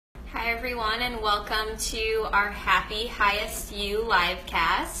Hi everyone, and welcome to our Happy Highest You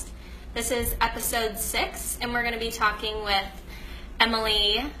LIVECAST. This is episode 6 and we're going to be talking with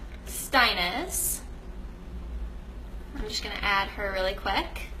Emily Steines. I'm just going to add her really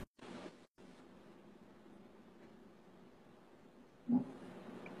quick.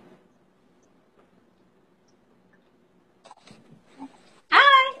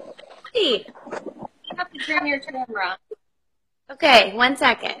 Hi! Hey! You have to turn your camera. Okay, 1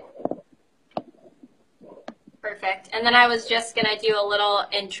 second. Perfect. And then I was just going to do a little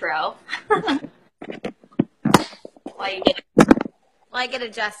intro. While I get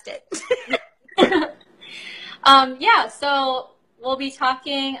adjusted. So we'll be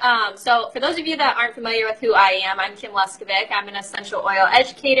talking. So for those of you that aren't familiar with who I am, I'm Kim Leskovic. I'm an essential oil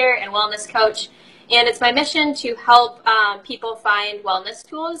educator and wellness coach. And it's my mission to help people find wellness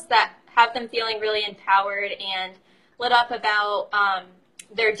tools that have them feeling really empowered and lit up about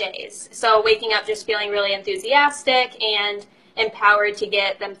their days. So waking up just feeling really enthusiastic and empowered to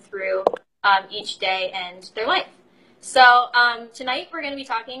get them through each day and their life. So tonight we're going to be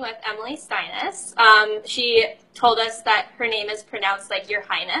talking with Emily Steines. She told us that her name is pronounced like Your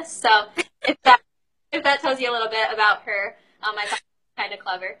Highness. So if that tells you a little bit about her, I thought it was kind of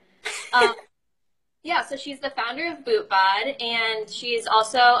clever. So she's the founder of Boopbod, and she's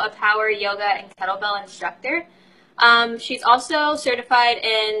also a power yoga and kettlebell instructor. She's also certified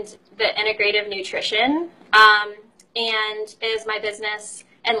in the integrative nutrition, and is my business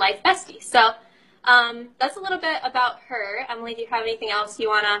and life bestie. So that's a little bit about her. Emily, do you have anything else you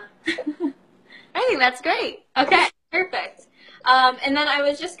want to? I think that's great. Okay, perfect. And then I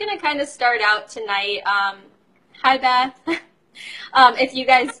was just going to kind of start out tonight. Hi, Beth. If you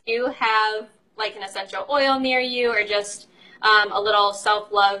guys do have like an essential oil near you or just a little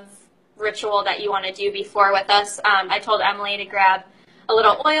self-love ritual that you want to do before with us, I told Emily to grab a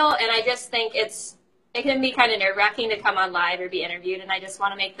little oil, and I just think it can be kind of nerve-wracking to come on live or be interviewed, and I just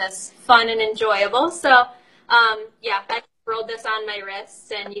want to make this fun and enjoyable. So, I rolled this on my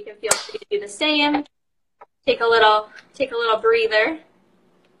wrists, and you can feel free to do the same. Take a little breather.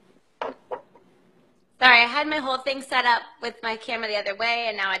 Sorry, I had my whole thing set up with my camera the other way,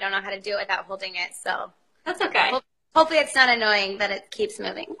 and now I don't know how to do it without holding it, so. That's okay. Hopefully it's not annoying that it keeps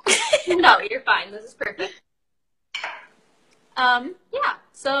moving. No, you're fine. This is perfect.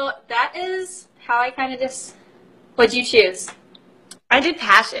 So that is how I kind of just, what'd you choose? I did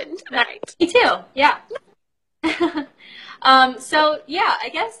passion. Nice. Me too, yeah. I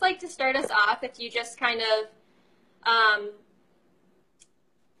guess like to start us off, if you just kind of,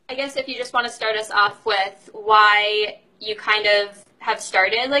 if you just want to start us off with why you kind of have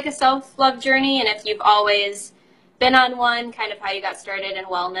started like a self-love journey, and if you've always been on one, kind of how you got started in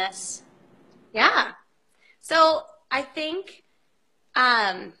wellness. Yeah. So I think,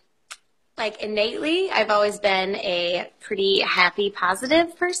 innately, I've always been a pretty happy,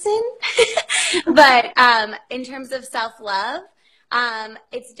 positive person. But in terms of self-love,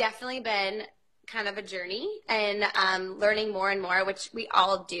 it's definitely been kind of a journey, and learning more and more, which we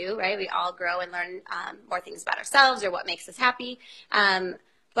all do, right? We all grow and learn more things about ourselves or what makes us happy.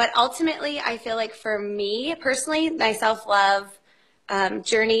 But ultimately, I feel like for me personally, my self-love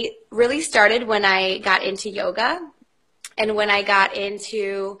journey really started when I got into yoga, and when I got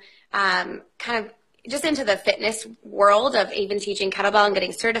into kind of just into the fitness world of even teaching kettlebell and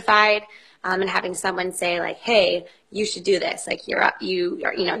getting certified, and having someone say like, "Hey, you should do this. Like you're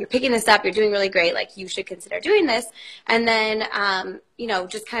picking this up. You're doing really great. Like you should consider doing this." And then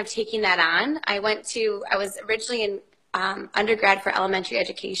just kind of taking that on. I was originally in undergrad for elementary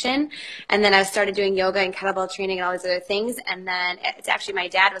education, and then I started doing yoga and kettlebell training and all these other things, and then it's actually my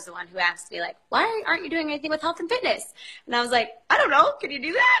dad was the one who asked me like, "Why aren't you doing anything with health and fitness?" And I was like, "I don't know, can you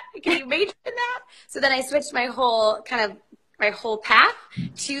do that? Can you major in that?" So then I switched my whole path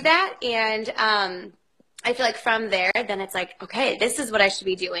to that, and I feel like from there then it's like, okay, this is what I should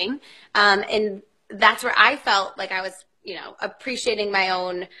be doing, and that's where I felt like I was appreciating my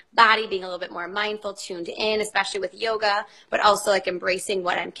own body, being a little bit more mindful, tuned in, especially with yoga, but also like embracing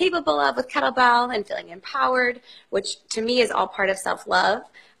what I'm capable of with kettlebell and feeling empowered, which to me is all part of self-love.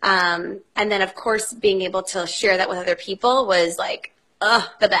 And then of course being able to share that with other people was like,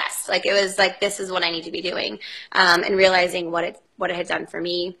 the best. Like it was like, this is what I need to be doing, and realizing what it had done for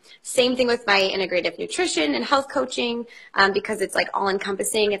me. Same thing with my integrative nutrition and health coaching, because it's like all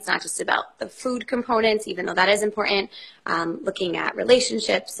encompassing. It's not just about the food components, even though that is important. Looking at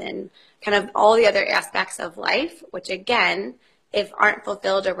relationships and kind of all the other aspects of life, which again, if aren't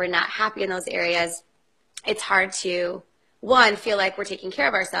fulfilled or we're not happy in those areas, it's hard to one, feel like we're taking care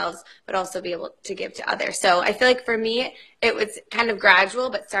of ourselves, but also be able to give to others. So I feel like for me, it was kind of gradual,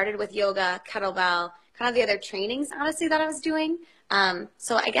 but started with yoga, kettlebell, kind of the other trainings, honestly, that I was doing.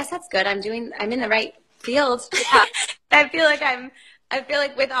 So I guess that's good. I'm in the right field. Yeah. I feel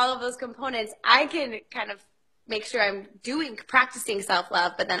like with all of those components, I can kind of make sure I'm practicing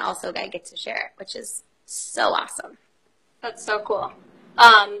self-love, but then also I get to share it, which is so awesome. That's so cool.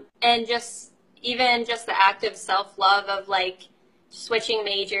 And even just the act of self-love of like switching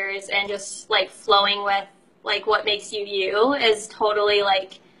majors and just like flowing with like what makes you you is totally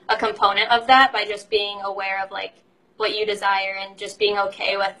like a component of that, by just being aware of like what you desire and just being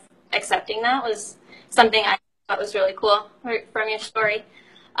okay with accepting that was something I thought was really cool from your story.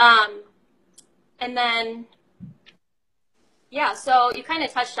 And then, yeah, so you kind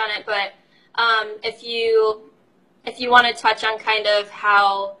of touched on it, but if you want to touch on kind of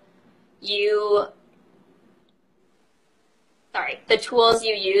how the tools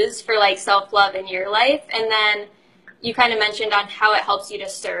you use for like self-love in your life, and then you kind of mentioned on how it helps you to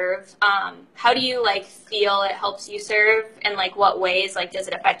serve. How do you like feel it helps you serve, and like what ways? Like, does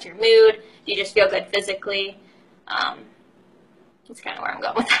it affect your mood? Do you just feel good physically? That's kind of where I'm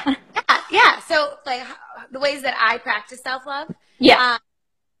going with that. Yeah. So like the ways that I practice self-love. Yeah.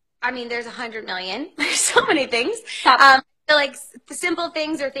 I mean, there's 100 million. There's so many things. So like the simple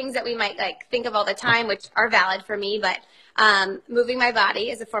things are things that we might like think of all the time, which are valid for me, but moving my body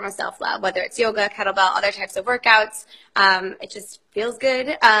is a form of self-love, whether it's yoga, kettlebell, other types of workouts. It just feels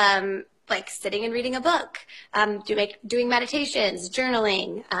good. Like sitting and reading a book, doing meditations,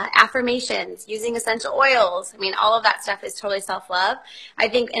 journaling, affirmations, using essential oils. I mean, all of that stuff is totally self-love. I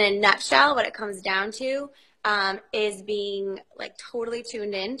think in a nutshell, what it comes down to is being like totally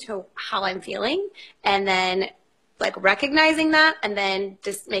tuned in to how I'm feeling, and then like recognizing that, and then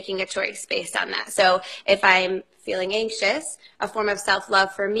just making a choice based on that. So if I'm feeling anxious, a form of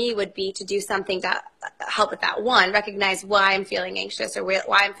self-love for me would be to do something to help with that. One, recognize why I'm feeling anxious, or why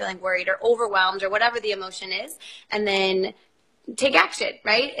I'm feeling worried or overwhelmed, or whatever the emotion is, and then take action,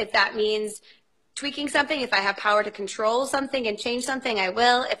 right? If that means tweaking something, if I have power to control something and change something, I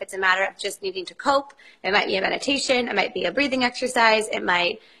will. If it's a matter of just needing to cope, it might be a meditation, it might be a breathing exercise, it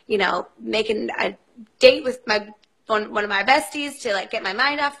might, making a date with one of my besties to like get my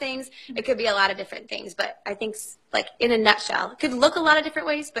mind off things. It could be a lot of different things, but I think like in a nutshell, it could look a lot of different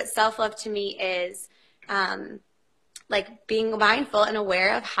ways, but self-love to me is like being mindful and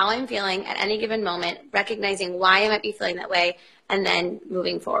aware of how I'm feeling at any given moment, recognizing why I might be feeling that way, and then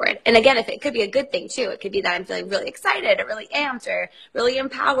moving forward. And again, if it could be a good thing too, it could be that I'm feeling really excited or really amped or really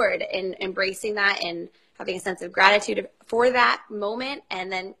empowered, and embracing that and having a sense of gratitude for that moment,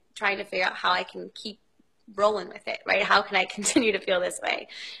 and then trying to figure out how I can keep rolling with it, right? How can I continue to feel this way?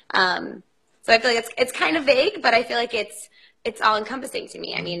 So I feel like it's kind of vague, but I feel like it's all encompassing to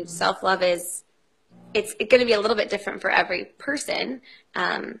me. I mean, self-love it's going to be a little bit different for every person.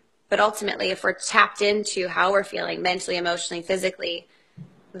 But ultimately, if we're tapped into how we're feeling mentally, emotionally, physically,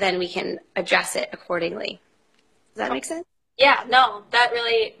 then we can address it accordingly. Does that make sense? Yeah, no, that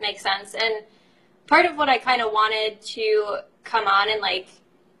really makes sense. And part of what I kind of wanted to come on and like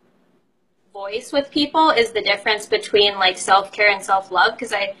voice with people is the difference between like self-care and self-love,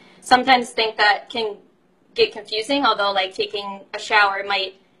 because I sometimes think that can get confusing, although like taking a shower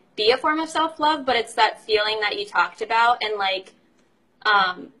might be a form of self-love, but it's that feeling that you talked about, and like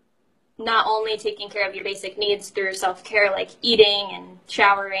not only taking care of your basic needs through self-care, like eating and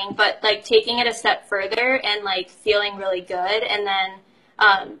showering, but like taking it a step further and like feeling really good, and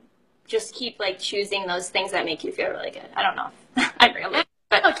then just keep like choosing those things that make you feel really good. I don't know if I'm really,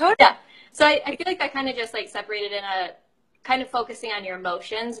 but totally. Yeah. So I feel like that kind of just like separated in a kind of focusing on your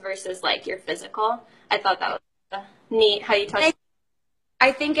emotions versus like your physical. I thought that was neat how you touched.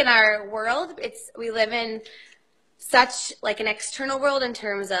 I think in our world, we live in such like an external world in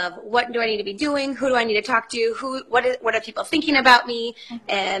terms of what do I need to be doing, who do I need to talk to, what are people thinking about me,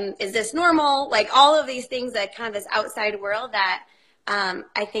 and is this normal? Like all of these things, that kind of this outside world that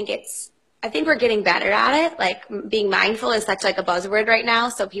I think we're getting better at it. Like being mindful is such like a buzzword right now,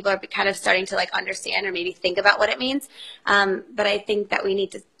 so people are kind of starting to like understand or maybe think about what it means. But I think that we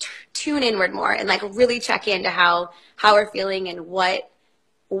need to tune inward more and like really check into how we're feeling and what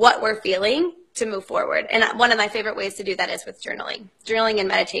we're feeling to move forward. And one of my favorite ways to do that is with journaling. Journaling and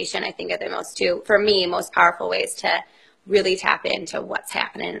meditation, I think, are the for me, most powerful ways to really tap into what's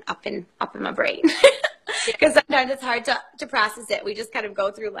happening up in my brain. Because sometimes it's hard to process it. We just kind of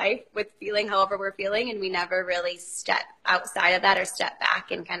go through life with feeling however we're feeling, and we never really step outside of that or step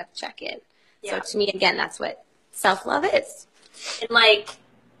back and kind of check in. Yeah. So to me, again, that's what self-love is. And like,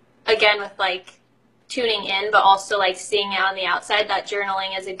 again, with like tuning in, but also like seeing it on the outside, that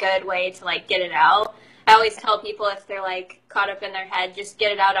journaling is a good way to like get it out. I always tell people if they're like caught up in their head, just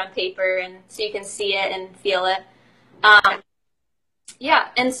get it out on paper and so you can see it and feel it. Yeah,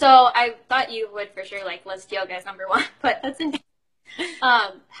 and so I thought you would for sure like list yoga as number one, but that's interesting.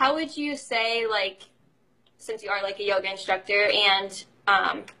 How would you say, like, since you are like a yoga instructor and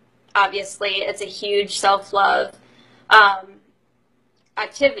obviously it's a huge self-love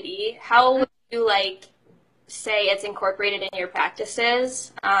activity, how would you like say it's incorporated in your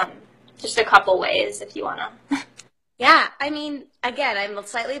practices? Just a couple ways if you want to. Yeah, I mean, again, I'm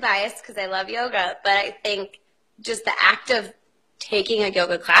slightly biased because I love yoga, but I think just the act of taking a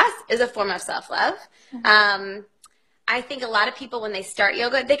yoga class is a form of self-love. I think a lot of people, when they start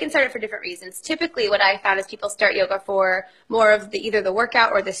yoga, they can start it for different reasons. Typically, what I found is people start yoga for more of either the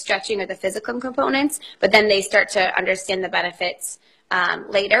workout or the stretching or the physical components, but then they start to understand the benefits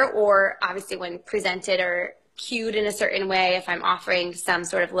later, or obviously when presented or cued in a certain way, if I'm offering some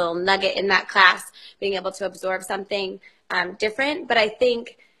sort of little nugget in that class, being able to absorb something different. But I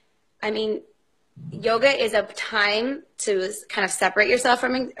think, I mean, yoga is a time to kind of separate yourself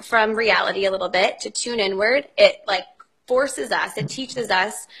from reality a little bit, to tune inward. It like forces us, it teaches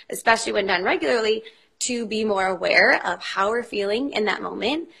us, especially when done regularly, to be more aware of how we're feeling in that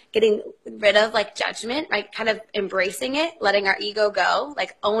moment, getting rid of like judgment, like kind of embracing it, letting our ego go,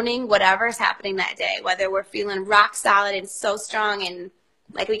 like owning whatever's happening that day, whether we're feeling rock solid and so strong and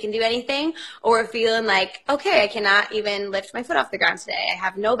like we can do anything, or we're feeling like, okay, I cannot even lift my foot off the ground today. I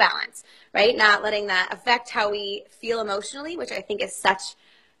have no balance, right? Not letting that affect how we feel emotionally, which I think is such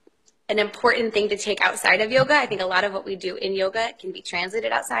an important thing to take outside of yoga. I think a lot of what we do in yoga can be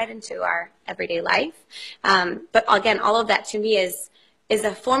translated outside into our everyday life. But again, all of that to me is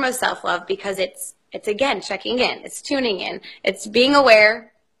a form of self-love, because it's again, checking in, it's tuning in, it's being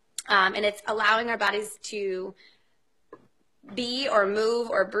aware, and it's allowing our bodies to be or move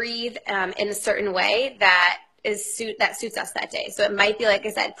or breathe in a certain way that suits us that day. So it might be, like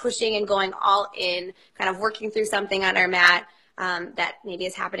I said, pushing and going all in, kind of working through something on our mat that maybe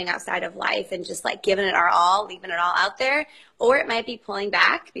is happening outside of life, and just like giving it our all, leaving it all out there. Or it might be pulling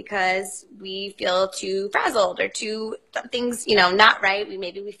back because we feel too frazzled, or something's, not right.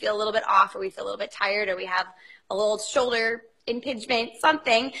 Maybe we feel a little bit off, or we feel a little bit tired, or we have a little shoulder impingement,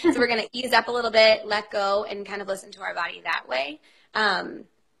 something. So we're going to ease up a little bit, let go, and kind of listen to our body that way. And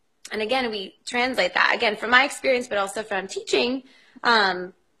again, we translate that, again, from my experience, but also from teaching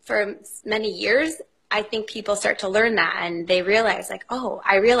for many years. I think people start to learn that, and they realize, like, oh,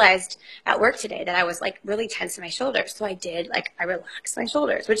 I realized at work today that I was like really tense in my shoulders. So I relaxed my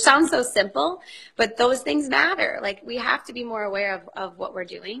shoulders, which sounds so simple, but those things matter. Like, we have to be more aware of what we're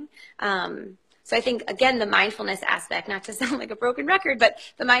doing. So I think, again, the mindfulness aspect, not to sound like a broken record, but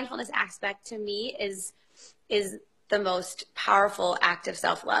the mindfulness aspect to me is the most powerful act of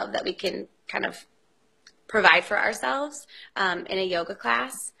self-love that we can kind of provide for ourselves in a yoga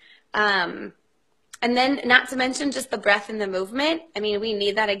class. And then, not to mention just the breath and the movement. I mean, we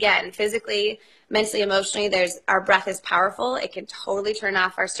need that, again, physically, mentally, emotionally. Our breath is powerful. It can totally turn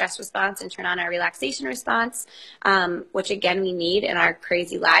off our stress response and turn on our relaxation response, which, again, we need in our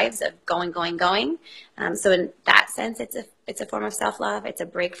crazy lives of going. So in that sense, it's a form of self-love. It's a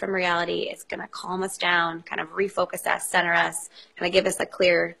break from reality. It's going to calm us down, kind of refocus us, center us, kind of give us a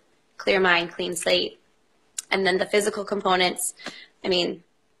clear mind, clean slate. And then the physical components, I mean,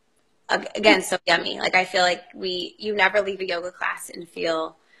 again, so yummy. Like, I feel like you never leave a yoga class and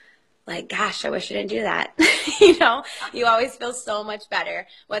feel like, gosh, I wish I didn't do that. You always feel so much better,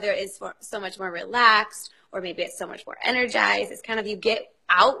 whether it's so much more relaxed, or maybe it's so much more energized. It's kind of, you get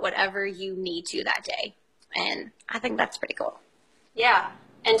out whatever you need to that day. And I think that's pretty cool. Yeah,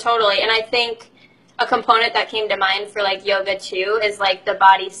 and totally. And I think a component that came to mind for like yoga too is like the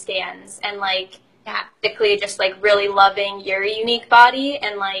body scans, and like, basically just like really loving your unique body,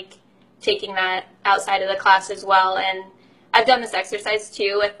 and like taking that outside of the class as well. And I've done this exercise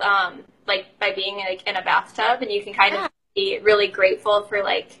too with like by being like in a bathtub, and you can kind of be really grateful for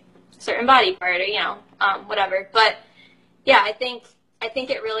like a certain body part, or whatever. But yeah, I think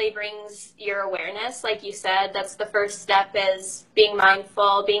it really brings your awareness, like you said. That's the first step, is being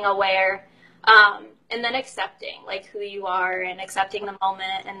mindful, being aware, and then accepting like who you are, and accepting the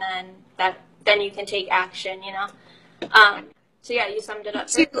moment, and then you can take action. So yeah, you summed it up.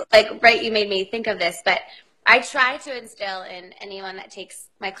 Right, you made me think of this, but I try to instill in anyone that takes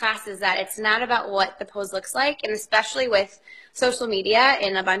my classes that it's not about what the pose looks like, and especially with social media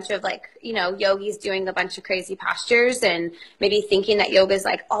and a bunch of like, you know, yogis doing a bunch of crazy postures and maybe thinking that yoga is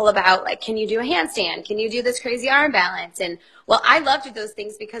like all about like, can you do a handstand? Can you do this crazy arm balance? And well, I love to do those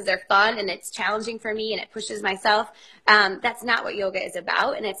things because they're fun and it's challenging for me and it pushes myself. That's not what yoga is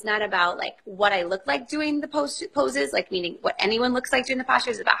about. And it's not about like what I look like doing the poses, like meaning what anyone looks like doing the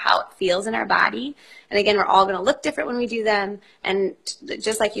postures. It's about how it feels in our body. And again, we're all going to look different when we do them. And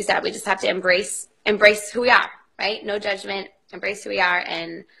just like you said, we just have to embrace who we are, right? No judgment, embrace who we are,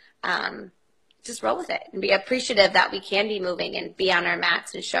 and just roll with it and be appreciative that we can be moving and be on our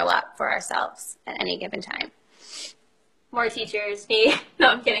mats and show up for ourselves at any given time. More teachers, me. No,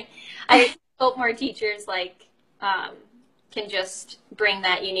 I'm kidding. I hope more teachers like can just bring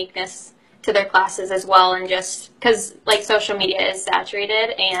that uniqueness to their classes as well, and just because like social media is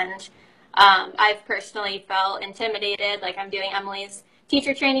saturated, and I've personally felt intimidated. Like I'm doing Emily's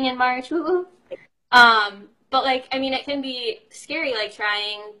teacher training in March. Woo-hoo. But like, I mean, it can be scary, like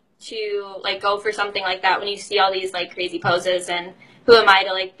trying to like go for something like that when you see all these like crazy poses, and who am I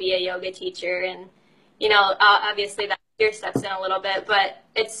to like be a yoga teacher? And, you know, obviously that fear steps in a little bit, but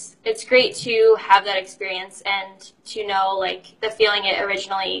it's great to have that experience and to know like the feeling it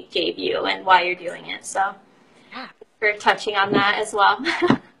originally gave you and why you're doing it. So yeah, for touching on that as well.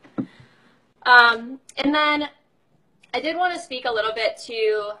 And then I did want to speak a little bit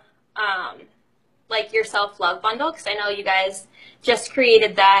to, like your self-love bundle, because I know you guys just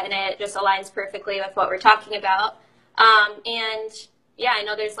created that and it just aligns perfectly with what we're talking about. And yeah, I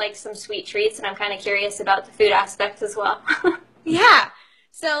know there's like some sweet treats, and I'm kind of curious about the food aspect as well. Yeah.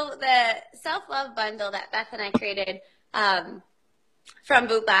 So the self-love bundle that Beth and I created from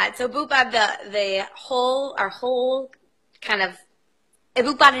Boopbod. So Boopbod, our whole kind of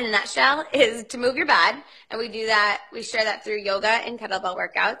Boopbod in a nutshell is to move your bod, and we do that. We share that through yoga and kettlebell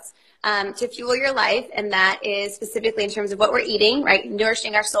workouts. To fuel your life, and that is specifically in terms of what we're eating, right?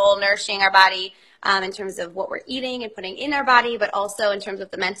 Nourishing our soul, nourishing our body in terms of what we're eating and putting in our body, but also in terms of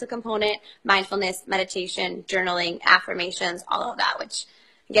the mental component, mindfulness, meditation, journaling, affirmations, all of that, which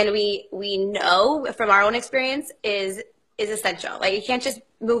again, we know from our own experience is essential. Like you can't just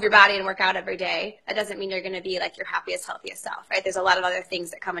move your body and work out every day. That doesn't mean you're going to be like your happiest, healthiest self, right? There's a lot of other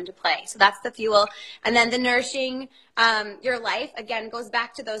things that come into play. So that's the fuel. And then the nourishing your life, again, goes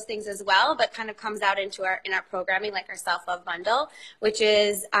back to those things as well, but kind of comes out into in our programming, like our self-love bundle, which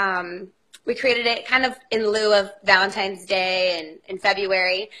is, we created it kind of in lieu of Valentine's Day and in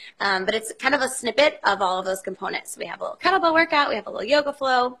February, but it's kind of a snippet of all of those components. We have a little kettlebell workout, we have a little yoga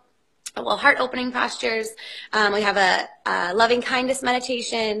flow, a little heart opening postures. We have a loving kindness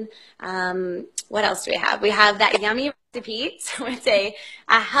meditation. What else do we have? We have that yummy recipe. So it's a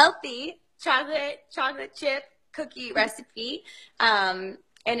healthy chocolate chip cookie recipe. And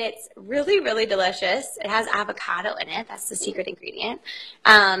it's really, really delicious. It has avocado in it. That's the secret ingredient.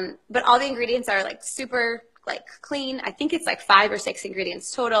 But all the ingredients are like super like clean. I think it's like 5 or 6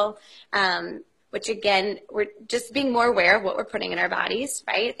 ingredients total. Which again, we're just being more aware of what we're putting in our bodies,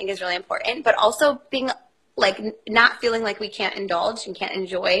 right? I think is really important, but also being like not feeling like we can't indulge and can't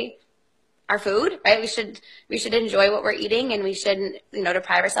enjoy our food, right? We should enjoy what we're eating, and we shouldn't, you know,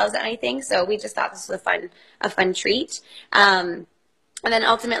 deprive ourselves of anything. So we just thought this was a fun treat. And then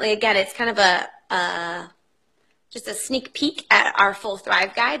ultimately, again, it's kind of just a sneak peek at our full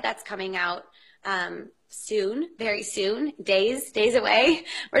Thrive Guide that's coming out soon, very soon, days away.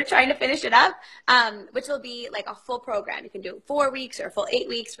 We're trying to finish it up, which will be like a full program. You can do 4 weeks or a full 8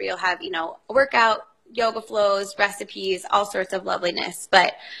 weeks where you'll have, you know, a workout, yoga flows, recipes, all sorts of loveliness.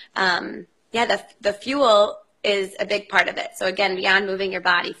 But yeah, the fuel is a big part of it. So again, beyond moving your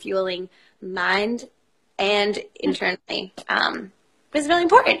body, fueling mind and internally is really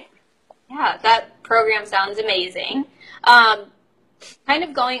important. Yeah, that program sounds amazing. Kind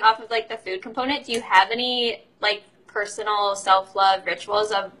of going off of like the food component, do you have any like personal self-love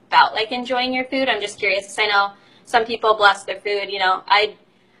rituals about like enjoying your food? I'm just curious because I know some people bless their food. You know, I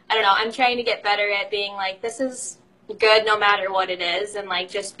don't know. I'm trying to get better at being like, this is good no matter what it is, and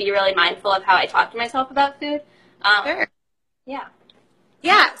like just be really mindful of how I talk to myself about food. Sure. Yeah.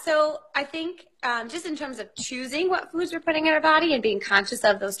 Yeah. So I think just in terms of choosing what foods we're putting in our body and being conscious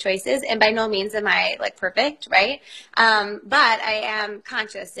of those choices, and by no means am I like perfect, right? But I am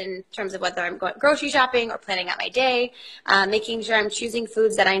conscious in terms of whether I'm going grocery shopping or planning out my day, making sure I'm choosing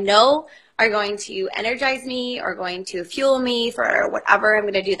foods that I know are going to energize me or going to fuel me for whatever I'm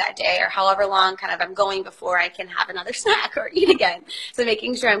going to do that day, or however long kind of I'm going before I can have another snack or eat again. So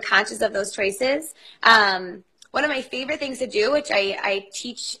making sure I'm conscious of those choices. One of my favorite things to do, which I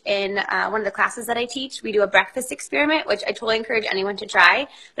teach in one of the classes that I teach, we do a breakfast experiment, which I totally encourage anyone to try.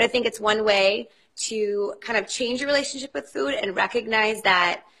 But I think it's one way to kind of change your relationship with food and recognize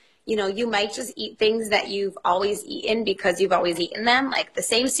that, you know, you might just eat things that you've always eaten because you've always eaten them, like the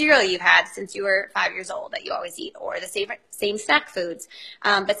same cereal you've had since you were 5 years old that you always eat, or the same snack foods.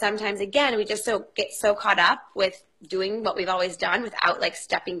 But sometimes, again, we just get so caught up with doing what we've always done without like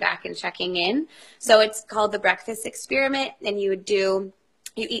stepping back and checking in. So it's called the breakfast experiment, and you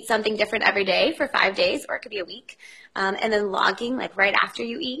eat something different every day for 5 days, or it could be a week. And then logging, like right after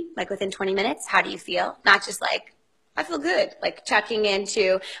you eat, like within 20 minutes, how do you feel? Not just like, I feel good, like checking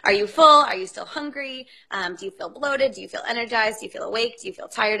into, are you full? Are you still hungry? Do you feel bloated? Do you feel energized? Do you feel awake? Do you feel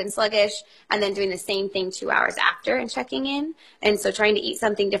tired and sluggish? And then doing the same thing 2 hours after and checking in. And so trying to eat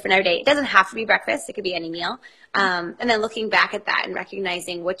something different every day. It doesn't have to be breakfast. It could be any meal. And then looking back at that and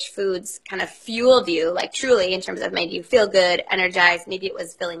recognizing which foods kind of fueled you, like truly in terms of made you feel good, energized. Maybe it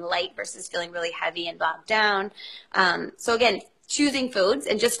was feeling light versus feeling really heavy and bogged down. So again, choosing foods,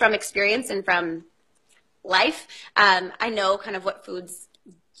 and just from experience and from life, I know kind of what foods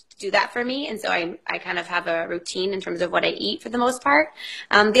do that for me, and so I kind of have a routine in terms of what I eat for the most part.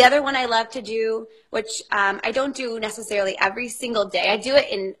 The other one I love to do, which I don't do necessarily every single day, I do it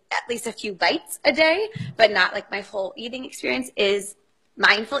in at least a few bites a day, but not like my whole eating experience, is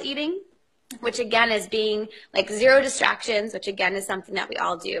mindful eating, which again is being like zero distractions, which again is something that we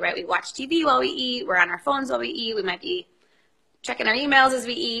all do, right? We watch TV while we eat, we're on our phones while we eat, we might be checking our emails as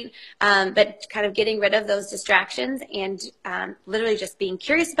we eat, but kind of getting rid of those distractions and literally just being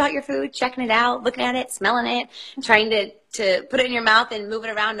curious about your food, checking it out, looking at it, smelling it, trying to put it in your mouth and move it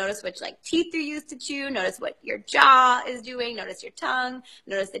around. Notice which like teeth you use to chew. Notice what your jaw is doing. Notice your tongue.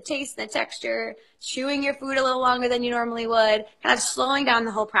 Notice the taste and the texture. Chewing your food a little longer than you normally would. Kind of slowing down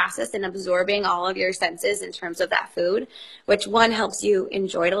the whole process and absorbing all of your senses in terms of that food, which one helps you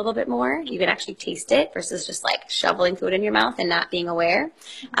enjoy it a little bit more. You can actually taste it versus just like shoveling food in your mouth and not being aware.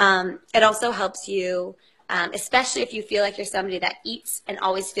 It also helps you, especially if you feel like you're somebody that eats and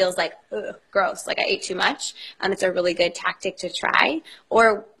always feels like, ugh, gross, like I ate too much. It's a really good tactic to try.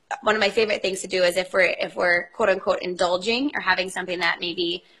 Or one of my favorite things to do is if we're quote unquote indulging or having something that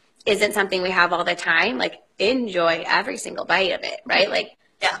maybe isn't something we have all the time, like enjoy every single bite of it, right? Like,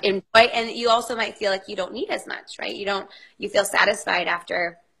 yeah, enjoy. And you also might feel like you don't need as much, right? You feel satisfied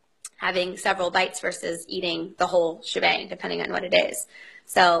after having several bites versus eating the whole shebang, depending on what it is.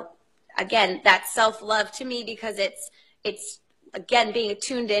 So again, that's self-love to me, because it's again being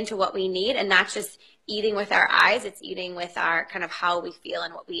tuned into what we need and not just eating with our eyes. It's eating with our kind of how we feel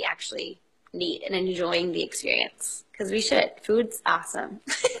and what we actually need, and enjoying the experience, because we should. Food's awesome.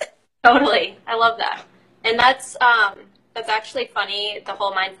 Totally. I love that. And that's actually funny. The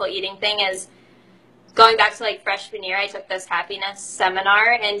whole mindful eating thing is going back to like freshman year. I took this happiness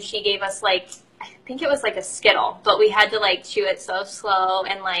seminar, and she gave us like, I think it was like a Skittle, but we had to like chew it so slow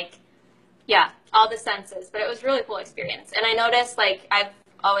and like, yeah, all the senses. But it was a really cool experience. And I noticed like I've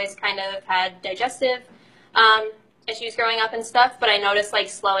always kind of had digestive issues growing up and stuff, but I noticed like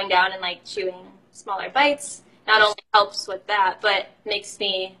slowing down and like chewing smaller bites not only helps with that, but makes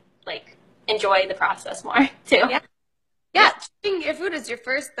me like enjoy the process more too. Yeah, chewing your food is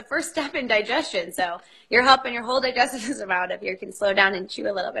the first step in digestion. So you're helping your whole digestive system out if you can slow down and chew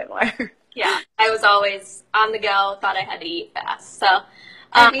a little bit more. Yeah, I was always on the go, thought I had to eat fast. So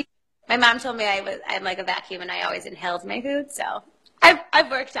my mom told me I'm like a vacuum, and I always inhaled my food. So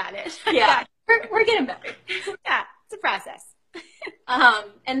I've worked on it. Yeah, we're getting better. Yeah, it's a process.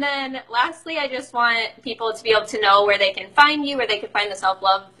 And then lastly, I just want people to be able to know where they can find you, where they can find the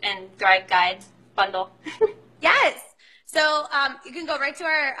Self-Love and Thrive Guide bundle. Yes. So you can go right to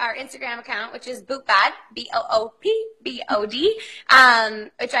our Instagram account, which is Boopbod, Boopbod,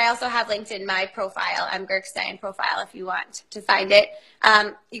 which I also have linked in my profile. I'm Steines profile if you want to find it.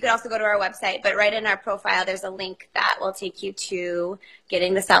 You can also go to our website, but right in our profile, there's a link that will take you to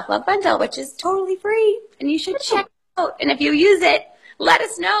getting the Self-Love bundle, which is totally free, and you should check it out. And if you use it, let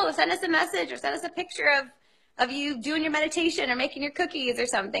us know. Send us a message or send us a picture of you doing your meditation or making your cookies or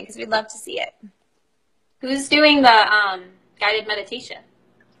something, because we'd love to see it. Who's doing the guided meditation?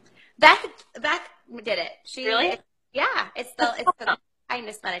 Beth did it. Really? It's the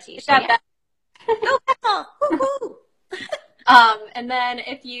kindness meditation. Yeah. Go Bethel! Woo-hoo! And then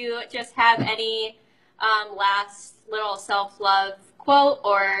if you just have any last little self-love quote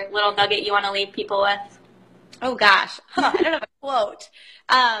or little nugget you want to leave people with. Oh gosh, I don't have a quote.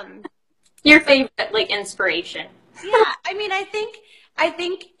 Your favorite like inspiration. Yeah, I mean, I think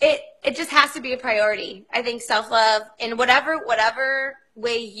it just has to be a priority. I think self-love in whatever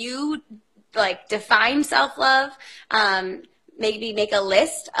way you like define self-love. Maybe make a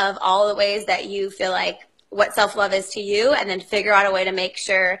list of all the ways that you feel like what self-love is to you, and then figure out a way to make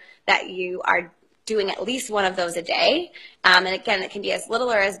sure that you are doing at least one of those a day. And again, it can be as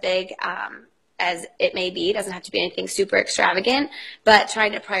little or as big as it may be. It doesn't have to be anything super extravagant, but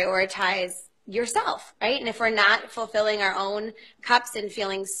trying to prioritize yourself, right? And if we're not fulfilling our own cups and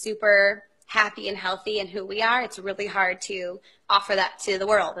feeling super happy and healthy in who we are, it's really hard to offer that to the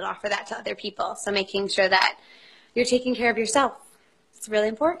world and offer that to other people. So making sure that you're taking care of yourself, it's really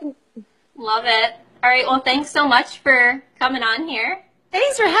important. Love it. All right. Well, thanks so much for coming on here.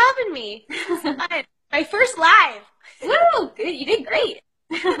 Thanks for having me. My first live. Woo! Good. You did great.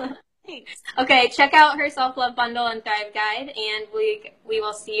 Thanks. Okay. Check out her self-love bundle and Thrive Guide, and we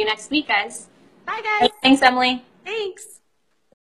will see you next week, guys. Bye, guys. Thanks, Emily. Thanks.